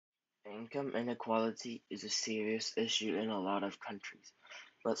Income inequality is a serious issue in a lot of countries,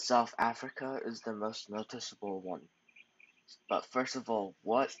 but South Africa is the most noticeable one. But first of all,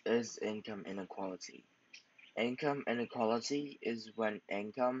 what is income inequality? Income inequality is when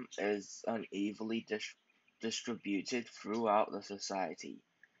income is unevenly distributed throughout the society.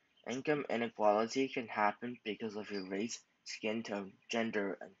 Income inequality can happen because of your race, skin tone,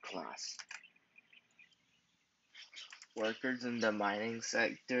 gender, and class. Workers in the mining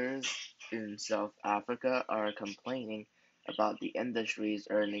sectors in South Africa are complaining about the industries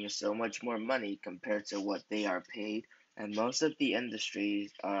earning so much more money compared to what they are paid, and most of the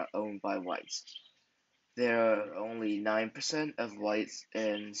industries are owned by whites. There are only 9% of whites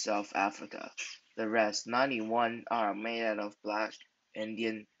in South Africa. The rest, 91, are made out of black,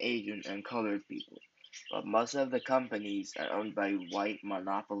 Indian, Asian, and colored people. But most of the companies are owned by white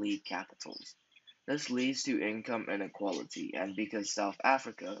monopoly capitals. This leads to income inequality, and because South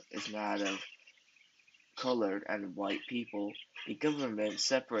Africa is made of colored and white people, the government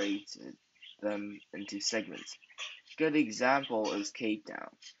separated them into segments. Good example is Cape Town,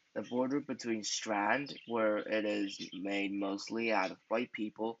 the border between Strand, where it is made mostly out of white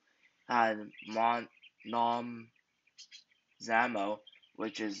people, and Nomzamo,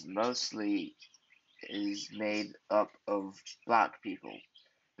 which is made up of black people.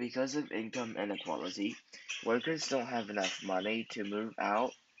 Because of income inequality, workers don't have enough money to move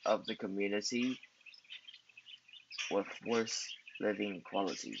out of the community with worse living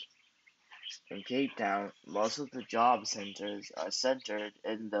quality. In Cape Town, most of the job centers are centered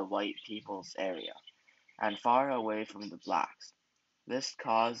in the white people's area and far away from the blacks. This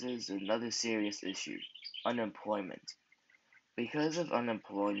causes another serious issue, unemployment. Because of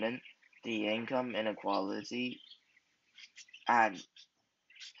unemployment, the income inequality and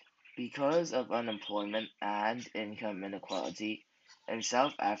Because of unemployment and income inequality in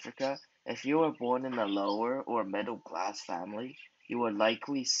South Africa, if you were born in a lower or middle class family, you would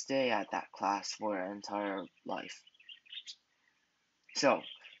likely stay at that class for your entire life. So,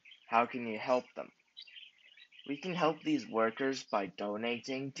 how can you help them? We can help these workers by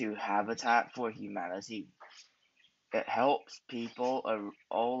donating to Habitat for Humanity. It helps people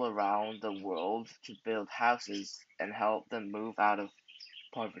all around the world to build houses and help them move out of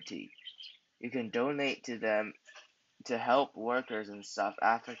poverty. You can donate to them to help workers in South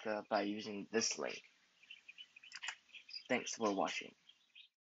Africa by using this link. Thanks for watching.